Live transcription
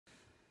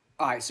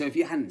All right, so if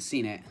you hadn't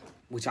seen it,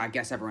 which I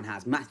guess everyone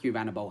has, Mathieu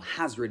Van Der Poel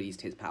has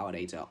released his power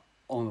data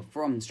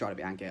from Strade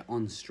Bianche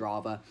on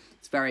Strava.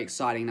 It's very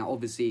exciting. Now,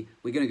 obviously,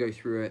 we're going to go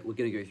through it. We're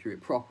going to go through it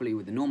properly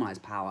with the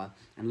normalized power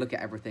and look at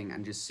everything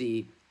and just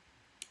see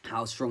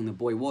how strong the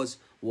boy was,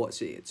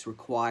 what it's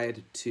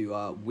required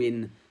to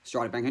win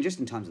Strade Bianche, and just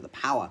in terms of the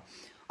power.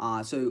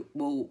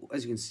 Well,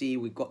 as you can see,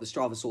 we've got the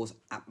Strava Source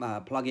app,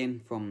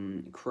 plugin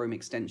from Chrome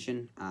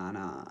extension, and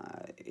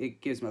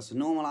it gives us a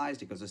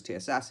normalized, it gives us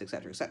TSS,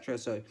 etc., etc.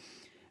 So,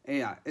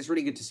 yeah, it's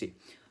really good to see.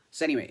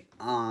 So anyway,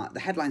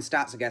 the headline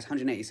stats, I guess,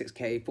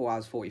 186k, 4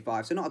 hours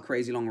 45. So not a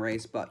crazy long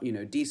race, but, you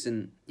know,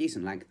 decent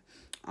length.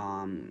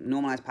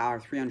 Normalized power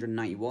of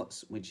 390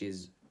 watts, which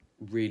is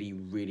really,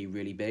 really,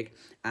 really big.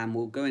 And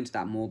we'll go into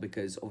that more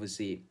because,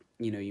 obviously,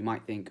 you know, you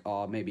might think,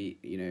 oh, maybe,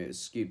 you know, it's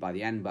skewed by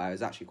the end, but it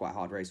was actually quite a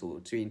hard race all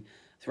between.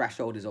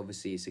 Threshold is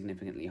obviously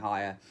significantly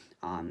higher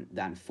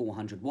than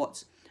 400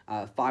 watts.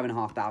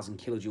 5,500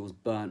 kilojoules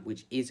burnt,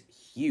 which is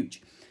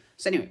huge.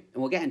 So anyway,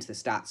 we'll get into the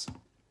stats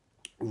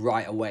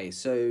right away.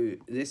 So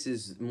this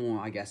is more,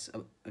 I guess,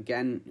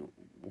 again,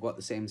 we've got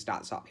the same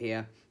stats up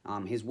here.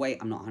 His weight,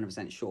 I'm not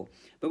 100% sure.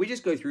 But we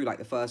just go through, like,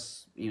 the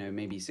first, you know,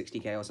 maybe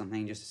 60k or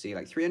something, just to see,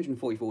 like,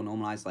 344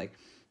 normalized, like,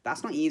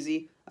 that's not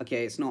easy.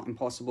 Okay, it's not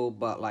impossible,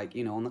 but, like,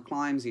 you know, on the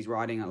climbs, he's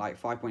riding at, like,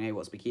 5.8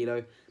 watts per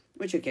kilo,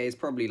 which, okay, is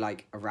probably,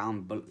 like,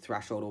 around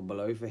threshold or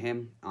below for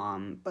him.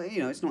 But, you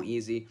know, it's not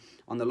easy.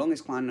 On the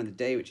longest climb of the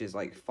day, which is,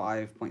 like,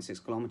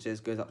 5.6 kilometers,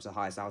 goes up to the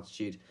highest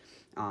altitude.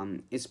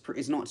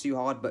 It's not too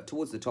hard, but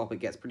towards the top, it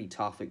gets pretty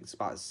tough. It's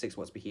about 6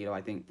 watts per kilo,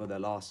 I think, for the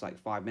last, like,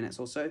 5 minutes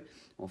or so,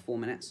 or 4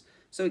 minutes.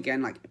 So,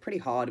 again, like, pretty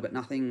hard, but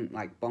nothing,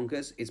 like,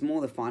 bonkers. It's more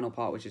the final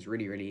part, which is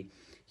really, really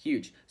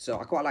huge. So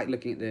I quite like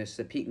looking at this,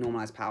 the peak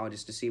normalized power,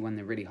 just to see when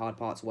the really hard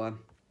parts were.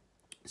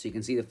 So you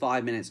can see the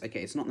 5 minutes.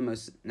 Okay, it's not the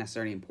most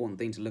necessarily important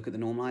thing to look at the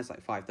normalized,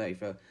 like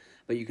 5:34,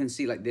 but you can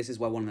see, like, this is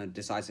where one of the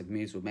decisive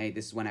moves were made.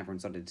 This is when everyone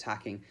started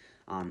attacking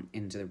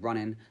into the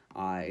run-in.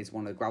 It's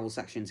one of the gravel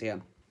sections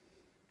here.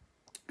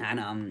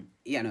 And,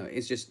 yeah, no,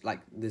 it's just, like,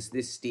 this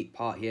steep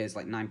part here is,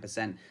 like,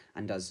 9%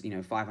 and does, you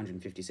know,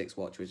 556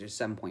 watts, which is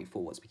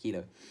 7.4 watts per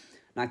kilo.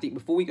 And I think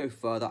before we go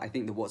further, I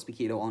think the watts per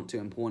kilo aren't too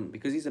important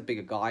because he's a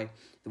bigger guy.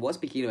 The watts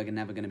per kilo are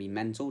never going to be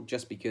mental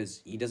just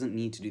because he doesn't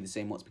need to do the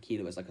same watts per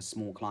kilo as, like, a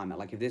small climber.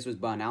 Like, if this was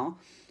burnout,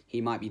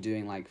 he might be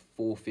doing, like,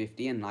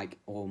 450 and, like,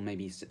 or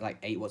maybe, like,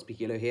 8 watts per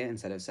kilo here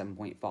instead of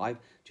 7.5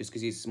 just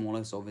because he's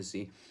smaller. So,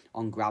 obviously,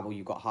 on gravel,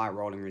 you've got higher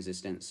rolling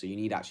resistance, so you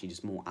need actually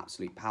just more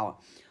absolute power.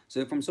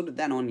 So, from sort of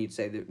then on, you'd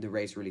say the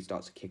race really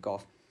starts to kick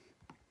off.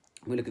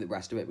 We look at the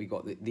rest of it. We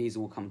got these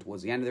all come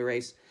towards the end of the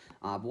race.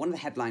 But one of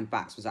the headline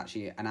facts was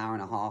actually an hour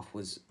and a half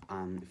was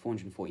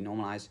 440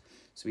 normalized.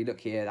 So we look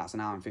here, that's an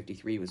hour and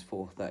 53 was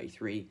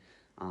 433.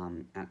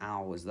 An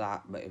hour was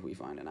that, but if we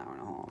find an hour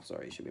and a half,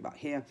 sorry, it should be about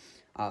here.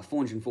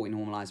 440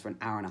 normalized for an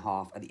hour and a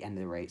half at the end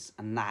of the race.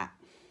 And that,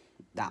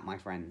 my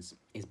friends,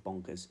 is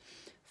bonkers.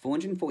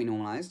 440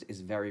 normalized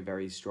is very,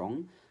 very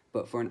strong.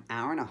 But for an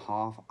hour and a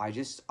half, I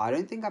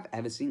don't think I've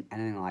ever seen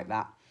anything like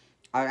that.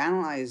 I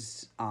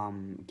analysed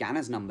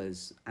Ganna's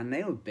numbers, and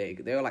they were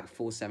big. They were like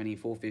 470,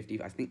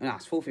 450. I think, no,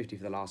 it's 450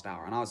 for the last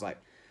hour. And I was like,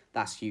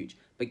 that's huge.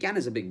 But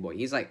Ganna's a big boy.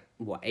 He's like,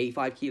 what,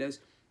 85 kilos?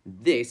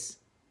 This,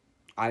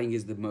 I think,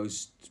 is the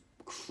most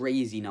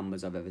crazy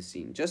numbers I've ever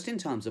seen. Just in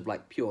terms of,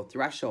 like, pure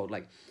threshold,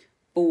 like,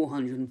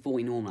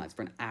 440 normalized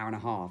for an hour and a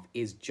half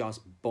is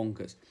just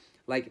bonkers.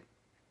 Like,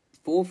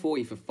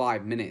 440 for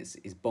 5 minutes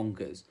is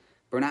bonkers.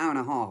 For an hour and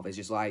a half, it's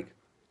just like,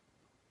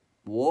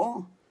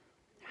 what?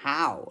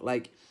 How?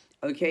 Like,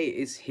 okay,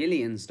 it's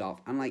hilly and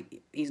stuff, and,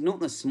 like, he's not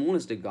the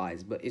smallest of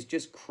guys, but it's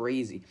just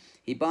crazy.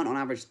 He burnt on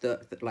average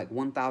like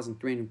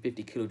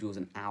 1,350 kilojoules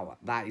an hour.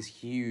 That is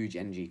huge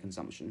energy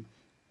consumption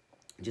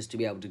just to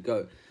be able to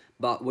go.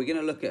 But we're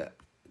gonna look at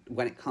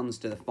when it comes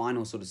to the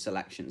final sort of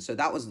selection. So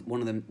that was one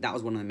of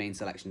the main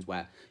selections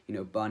where, you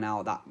know,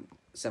 burnout, that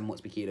 7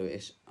 watts per kilo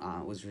ish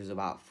was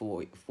about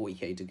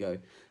 40k to go.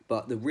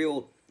 But the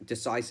real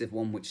decisive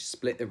one, which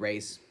split the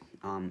race,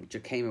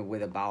 came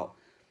with about,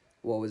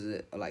 what was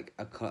it, like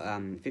a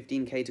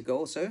 15k to go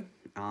or so,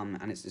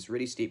 and it's this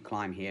really steep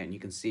climb here, and you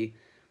can see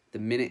the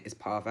minute is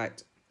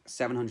perfect,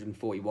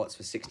 740 watts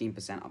for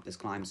 16% up this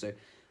climb. So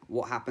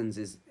what happens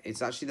is,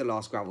 it's actually the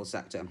last gravel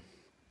sector.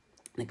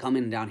 They come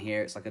in down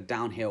here, it's like a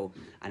downhill,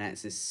 and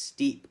it's this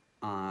steep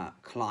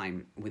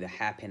climb with a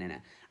hairpin in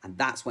it, and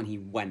that's when he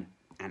went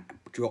and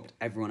dropped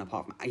everyone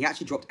apart from, he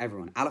actually dropped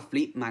everyone.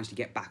 Alaphilippe managed to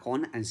get back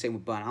on, and same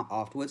with Burnout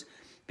afterwards.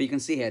 But you can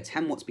see here,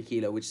 10 watts per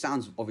kilo, which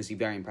sounds obviously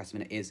very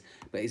impressive, and it is.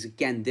 But it's,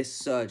 again, this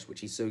surge,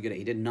 which he's so good at.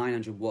 He did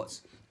 900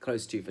 watts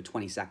close to for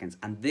 20 seconds.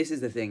 And this is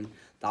the thing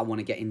that I want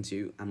to get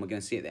into, and we're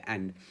going to see at the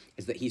end,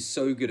 is that he's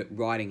so good at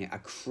riding at a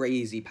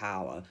crazy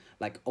power,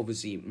 like,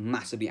 obviously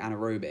massively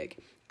anaerobic,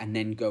 and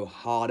then go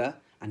harder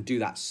and do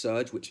that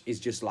surge, which is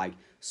just, like,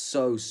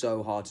 so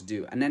hard to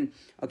do. And then,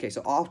 okay,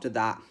 so after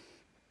that,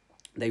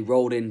 they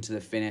rolled into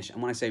the finish.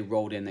 And when I say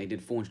rolled in, they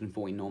did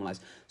 440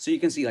 normalized. So you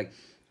can see, like,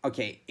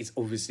 okay, it's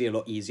obviously a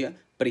lot easier,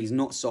 but he's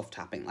not soft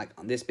tapping. Like,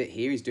 on this bit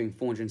here, he's doing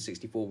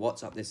 464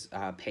 watts up this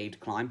paved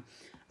climb.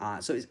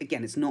 So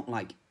again, it's not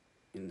like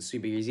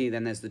super easy.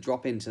 Then there's the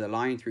drop into the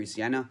line through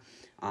Siena.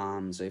 So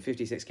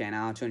 56k an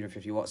hour,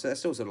 250 watts. So that's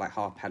still sort of like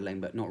half pedaling,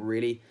 but not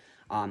really.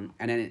 And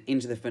then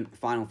into the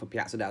final for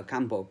Piazzo del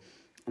Campo.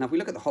 And if we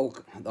look at the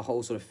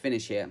whole sort of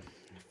finish here,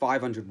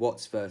 500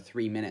 watts for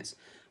 3 minutes,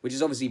 which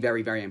is obviously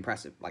very, very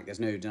impressive. Like, there's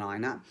no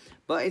denying that.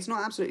 But it's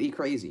not absolutely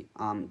crazy.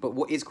 But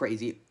what is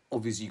crazy,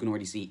 obviously you can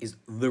already see, is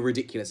the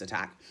ridiculous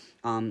attack.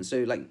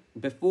 So, like,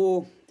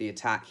 before the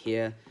attack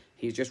here,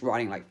 he's just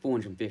riding, like,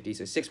 450,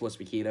 so 6 watts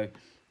per kilo,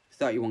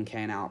 31k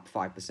an hour,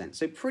 5%.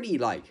 So pretty,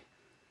 like,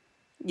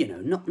 you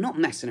know, not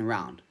messing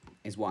around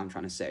is what I'm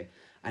trying to say.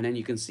 And then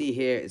you can see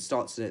here, they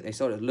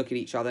sort of look at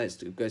each other.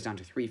 It goes down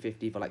to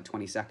 350 for like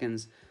 20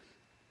 seconds.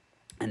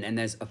 And then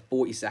there's a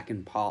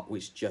 40-second part,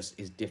 which just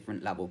is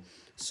different level.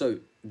 So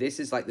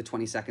this is like the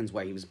 20 seconds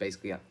where he was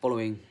basically like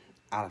following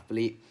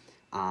Alaphilippe.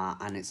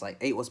 And it's like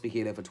 8 watts per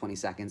kilo for 20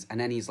 seconds. And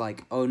then he's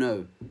like, oh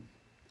no,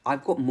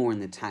 I've got more in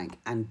the tank,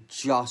 and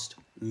just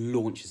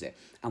launches it.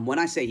 And when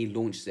I say he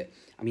launches it,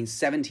 I mean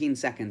 17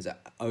 seconds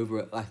at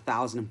over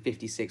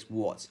 1,056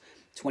 watts.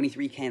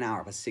 23k an hour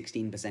of a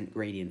 16%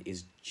 gradient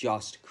is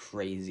just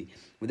crazy.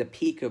 With a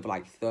peak of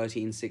like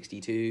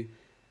 1362,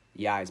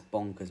 yeah, it's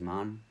bonkers,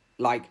 man.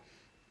 Like,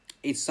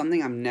 it's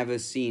something I've never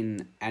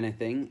seen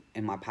anything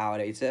in my power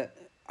data,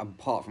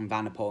 apart from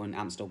Van der Poel and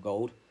Amstel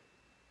Gold,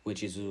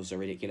 which is also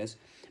ridiculous.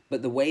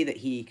 But the way that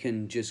he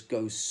can just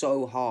go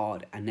so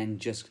hard and then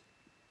just,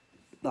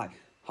 like,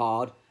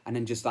 hard, and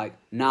then just like,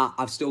 nah,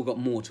 I've still got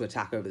more to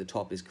attack over the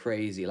top is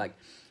crazy. Like,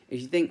 if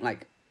you think,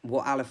 like,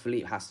 what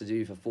Alaphilippe has to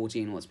do for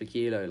 14 watts per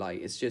kilo,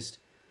 like, it's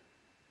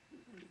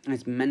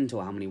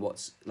mental how many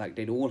watts, like,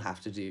 they'd all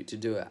have to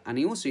do it. And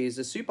he also uses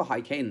a super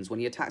high cadence. When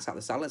he attacks out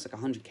the saddle, it's like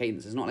 100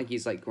 cadence. It's not like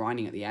he's, like,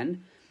 grinding at the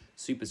end.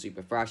 Super,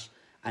 super fresh.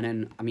 And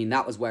then, I mean,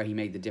 that was where he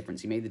made the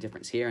difference. He made the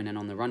difference here, and then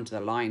on the run to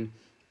the line,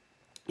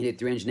 he did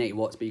 380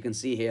 watts, but you can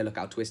see here, look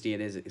how twisty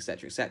it is,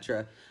 etc.,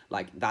 etc.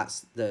 Like,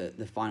 that's the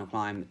final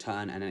climb, the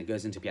turn, and then it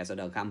goes into Piazzo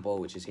del Campo,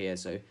 which is here,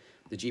 so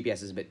the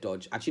GPS is a bit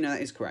dodgy. Actually, no,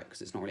 that is correct,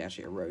 because it's not really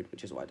actually a road,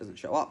 which is why it doesn't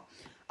show up.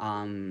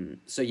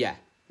 So, yeah,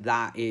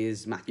 that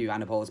is Mathieu Van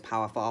Der Poel's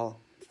power file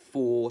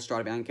for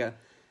Strade Bianche.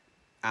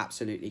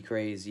 Absolutely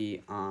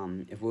crazy.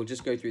 If we'll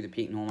just go through the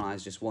peak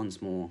normalized just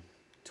once more,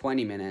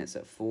 20 minutes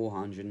at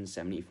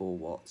 474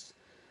 watts.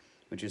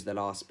 Which is the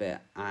last bit,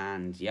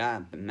 and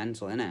yeah,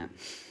 mental, innit?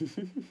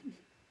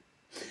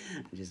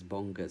 Just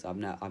bonkers.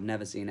 I've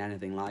never seen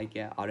anything like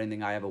it. I don't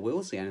think I ever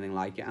will see anything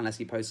like it, unless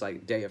he posts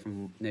like data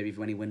from maybe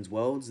when he wins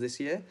Worlds this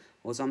year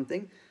or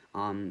something.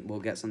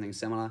 We'll get something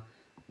similar,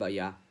 but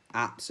yeah,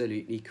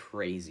 absolutely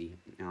crazy.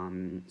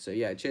 So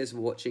yeah, cheers for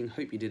watching.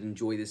 Hope you did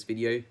enjoy this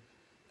video,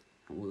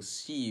 and we'll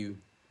see you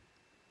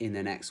in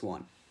the next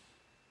one.